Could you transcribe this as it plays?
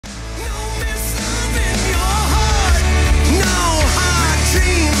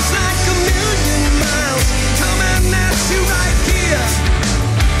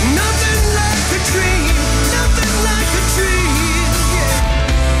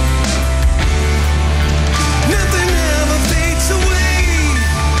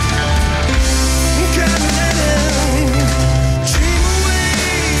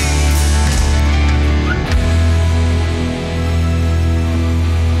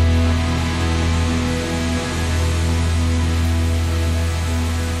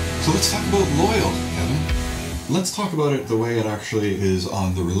let's talk about Loyal, Kevin. Let's talk about it the way it actually is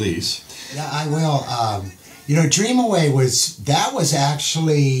on the release. Yeah, I will. You know, DreamAway was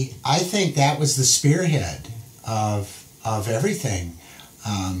actually, I think that was the spearhead of everything.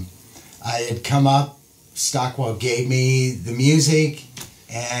 I had come up, Stockwell gave me the music,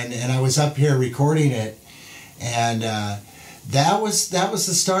 and I was up here recording it, and that was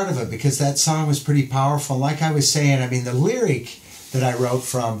the start of it, because that song was pretty powerful. Like I was saying, I mean, the lyric that I wrote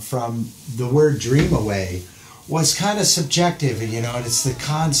from the word DreamAway was kind of subjective, and you know, and it's the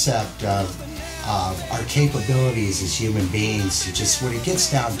concept of our capabilities as human beings to just, when it gets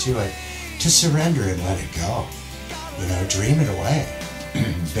down to it, to surrender and let it go. You know, dream it away,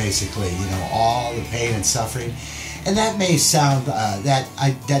 basically. You know, all the pain and suffering. And that may sound,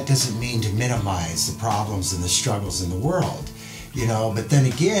 that doesn't mean to minimize the problems and the struggles in the world, you know, but then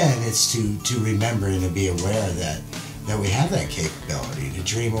again, it's to remember and to be aware that we have that capability to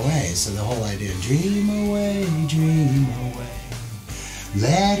dream away. So the whole idea, dream away,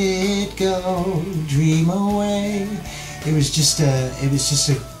 let it go, dream away. It was just a,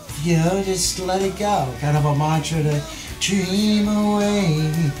 you know, just let it go, kind of a mantra to dream away,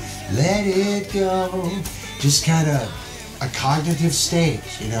 let it go. Just kind of a cognitive state,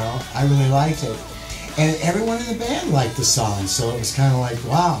 you know. I really liked it. And everyone in the band liked the song, so it was kind of like,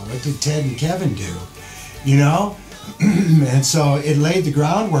 wow, what did Ted and Kevin do? You know? And so it laid the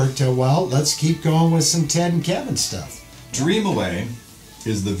groundwork to, well, let's keep going with some Ted and Kevin stuff. Dream Away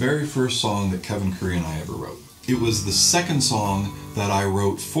is the very first song that Kevin Currie and I ever wrote. It was the second song that I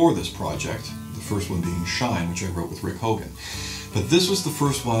wrote for this project, the first one being Shine, which I wrote with Rick Hogan. But this was the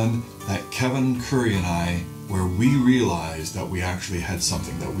first one that Kevin Currie and I, where we realized that we actually had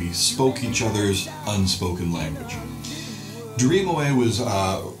something, that we spoke each other's unspoken language. Dream Away was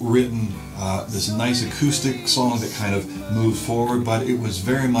written, this nice acoustic song that kind of moved forward, but it was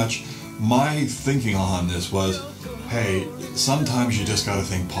very much, my thinking on this was, hey, sometimes you just got to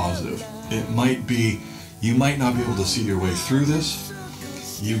think positive. It might be, you might not be able to see your way through this.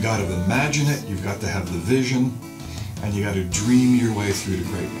 You've got to imagine it, you've got to have the vision, and you got to dream your way through to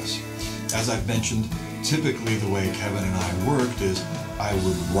greatness. As I've mentioned, typically the way Kevin and I worked is I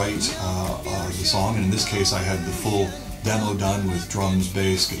would write the song, and in this case I had the full demo done with drums,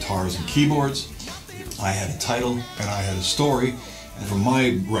 bass, guitars, and keyboards. I had a title and I had a story, and from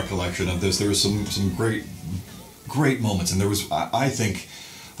my recollection of this, there was some great moments, and there was, I think,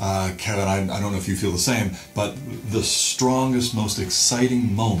 Kevin, I don't know if you feel the same, but the strongest, most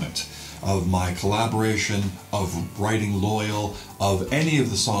exciting moment of my collaboration, of writing Loyal, of any of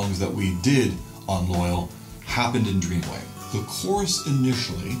the songs that we did on Loyal, happened in DreamAway. The chorus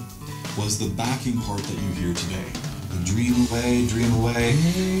initially was the backing part that you hear today. The dream away,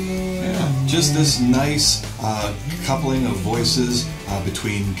 yeah, just this nice coupling of voices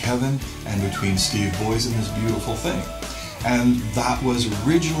between Kevin and between Steve Boyes in this beautiful thing. And that was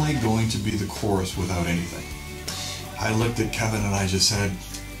originally going to be the chorus without anything. I looked at Kevin and I just said,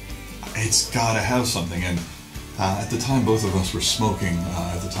 it's got to have something. And at the time, both of us were smoking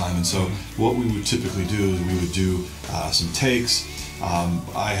at the time, and so what we would typically do is we would do some takes.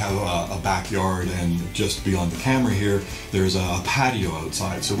 I have a backyard, and just beyond the camera here, there's a patio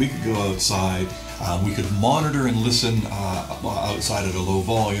outside, so we could go outside, we could monitor and listen outside at a low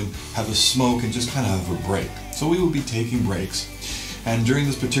volume, have a smoke, and just kind of have a break. So we would be taking breaks, and during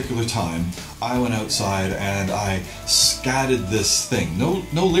this particular time, I went outside and I scatted this thing, no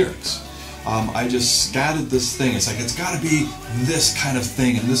lyrics. I just scatted this thing. It's like, it's got to be this kind of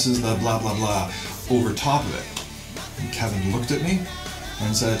thing, and this is the blah blah blah over top of it. And Kevin looked at me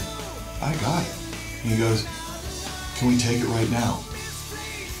and said, I got it. And he goes, can we take it right now?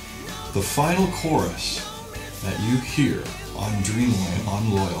 The final chorus that you hear on DreamAway, on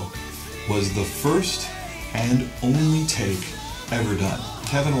Loyal, was the first and only take ever done.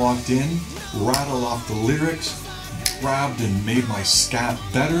 Kevin walked in, rattled off the lyrics, grabbed and made my scat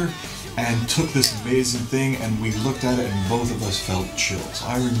better, and took this amazing thing, and we looked at it and both of us felt chills.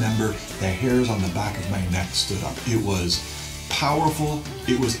 I remember the hairs on the back of my neck stood up. It was powerful.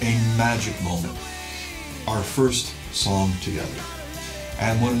 It was a magic moment. Our first song together.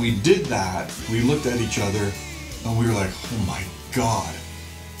 And when we did that, we looked at each other and we were like, oh my God,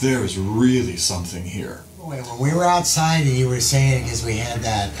 there is really something here. When we were outside and you were saying, because we had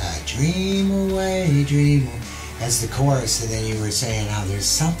that dream away, as the chorus, and then you were saying how there's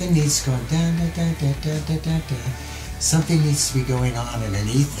something needs to go da da da da da da da da. Something needs to be going on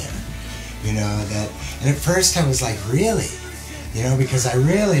underneath there, you know, that. And at first I was like, really, you know, because I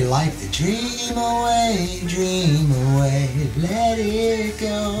really liked the dream away, let it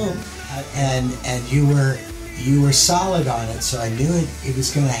go, and you you were solid on it, so I knew it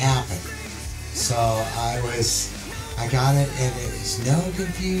was going to happen. So I got it, and it was no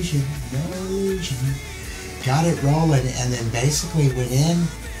confusion, no illusion. Got it rolling, and then basically went in,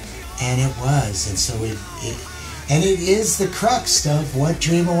 and it was. And so it is the crux of what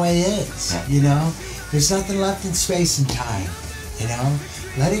DreamAway is, yeah. you know? There's nothing left in space and time, you know?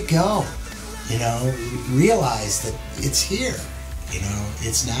 Let it go, you know? Realize that it's here, you know?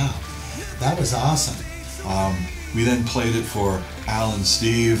 It's now. That was awesome. We then played it for Al and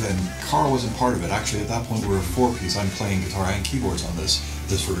Steve, and Karl wasn't part of it. Actually, at that point, we were a four-piece. I'm playing guitar and keyboards on this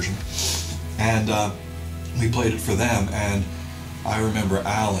version. And we played it for them, and I remember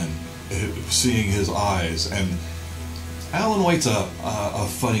Alan seeing his eyes, and Alan White's a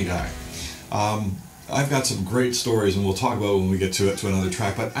funny guy. I've got some great stories, and we'll talk about when we get to another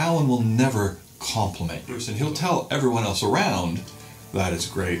track, but Alan will never compliment you. And he'll tell everyone else around that it's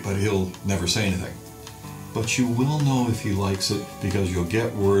great, but he'll never say anything. But you will know if he likes it, because you'll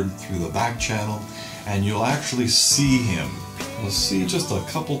get word through the back channel, and you'll actually see him. You'll see just a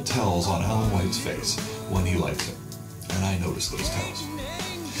couple tells on Alan White's face when he likes it. And I noticed those tells.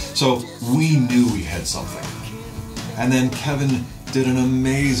 So we knew we had something. And then Kevin did an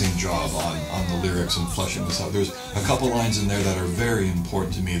amazing job on the lyrics and fleshing this out. There's a couple lines in there that are very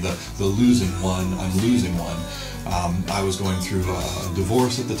important to me. The losing one, I'm losing one. I was going through a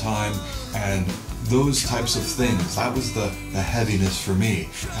divorce at the time, and those types of things, that was the heaviness for me,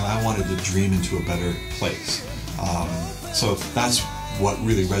 and I wanted to dream into a better place. So that's what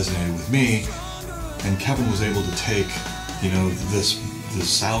really resonated with me, and Kevin was able to take, you know, this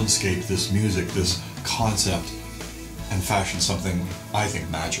soundscape, this music, this concept, and fashion something, I think,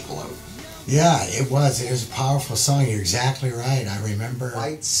 magical out. Yeah, it was a powerful song. You're exactly right. I remember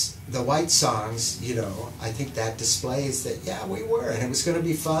the White Songs, you know, I think that displays that, yeah, we were, and it was going to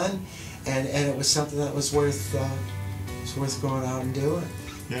be fun, and it was something that was worth going out and doing.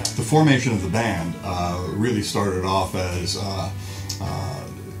 Yeah. The formation of the band really started off as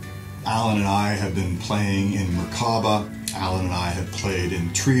Alan and I had been playing in Merkaba. Alan and I had played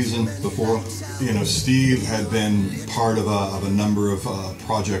in Treason before. You know, Steve had been part of a number of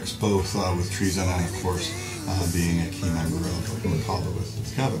projects, both with Treason and, of course, being a key member of Merkaba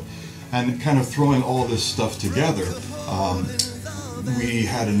with Kevin. And kind of throwing all this stuff together, we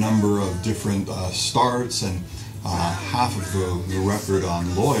had a number of different starts, and half of the record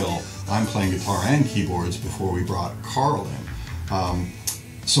on Loyal, I'm playing guitar and keyboards before we brought Karl in.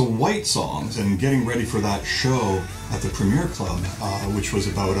 So White Songs, and getting ready for that show at the Premier Club, which was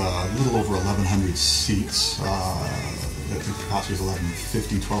about a little over 1,100 seats, I think the capacity was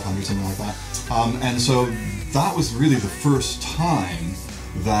 1,150, 1,200, something like that. And so that was really the first time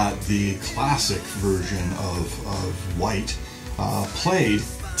that the classic version of White played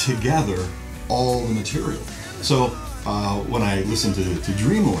together all the material. So when I listened to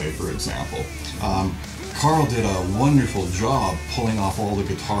DreamAway, for example, Karl did a wonderful job pulling off all the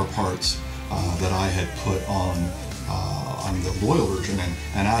guitar parts that I had put on the Loyal version,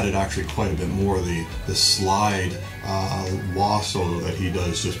 and added actually quite a bit more. The slide wah solo that he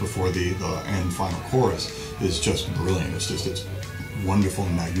does just before the end final chorus is just brilliant. It's wonderful,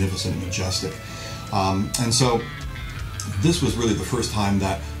 magnificent, majestic. And so this was really the first time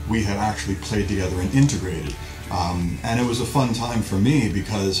that we had actually played together and integrated. And it was a fun time for me,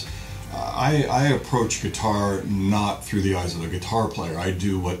 because I approach guitar not through the eyes of a guitar player. I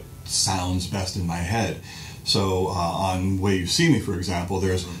do what sounds best in my head. So on Way You See Me, for example,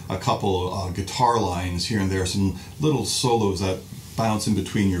 there's a couple guitar lines here and there, some little solos that bounce in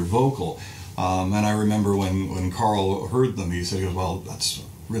between your vocal. And I remember when Karl heard them, he said, well, that's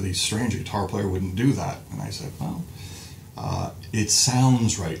really strange, a guitar player wouldn't do that. And I said, well, it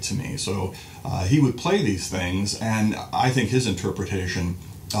sounds right to me. So he would play these things, and I think his interpretation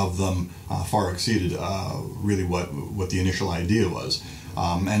of them far exceeded really what the initial idea was.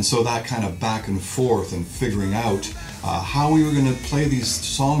 And so that kind of back and forth and figuring out how we were going to play these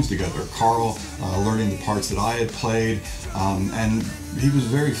songs together. Karl learning the parts that I had played, and he was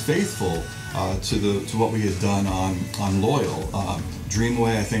very faithful to what we had done on Loyal.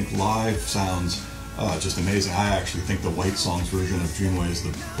 DreamAway, I think, live sounds just amazing. I actually think the White Songs version of DreamAway is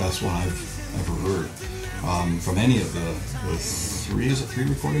the best one I've ever heard. From any of the three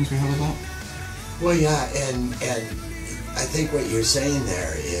recordings we have of that? Well, yeah, and I think what you're saying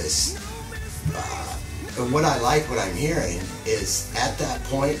there is, what I like, what I'm hearing is, at that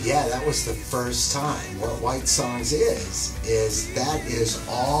point, yeah, that was the first time. What White Songs is that is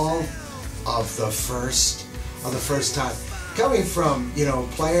all of the first time. coming from, you know,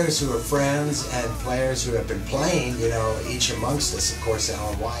 players who are friends and players who have been playing, you know, each amongst us, of course,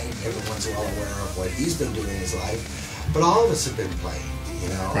 Alan White, everyone's well aware of what he's been doing in his life, but all of us have been playing, you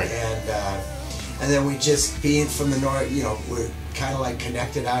know, right. And then we just, being from the north, you know, we're kind of like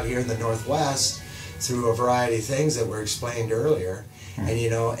connected out here in the Northwest through a variety of things that were explained earlier, and, you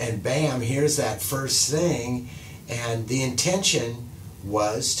know, and bam, here's that first thing, and the intention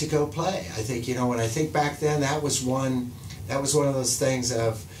was to go play. I think, you know, when I think back then, that was one of those things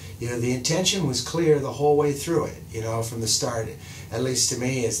of, you know, the intention was clear the whole way through it, you know, from the start, at least to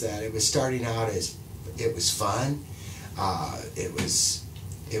me, is that it was starting out as, it was fun, it was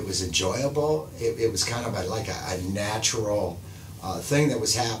enjoyable, it was kind of like a natural thing that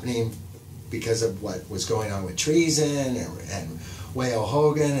was happening because of what was going on with Treason and Wayo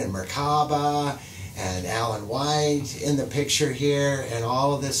Hogan and Merkaba and Alan White in the picture here and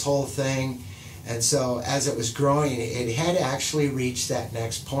all of this whole thing. And so as it was growing, it had actually reached that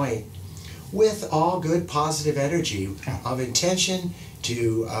next point with all good positive energy of intention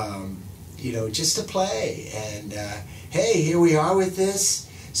to, you know, just to play. And hey, here we are with this.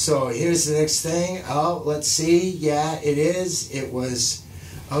 So here's the next thing. Oh, let's see. Yeah, it is. It was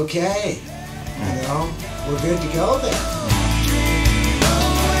okay. You know, we're good to go then.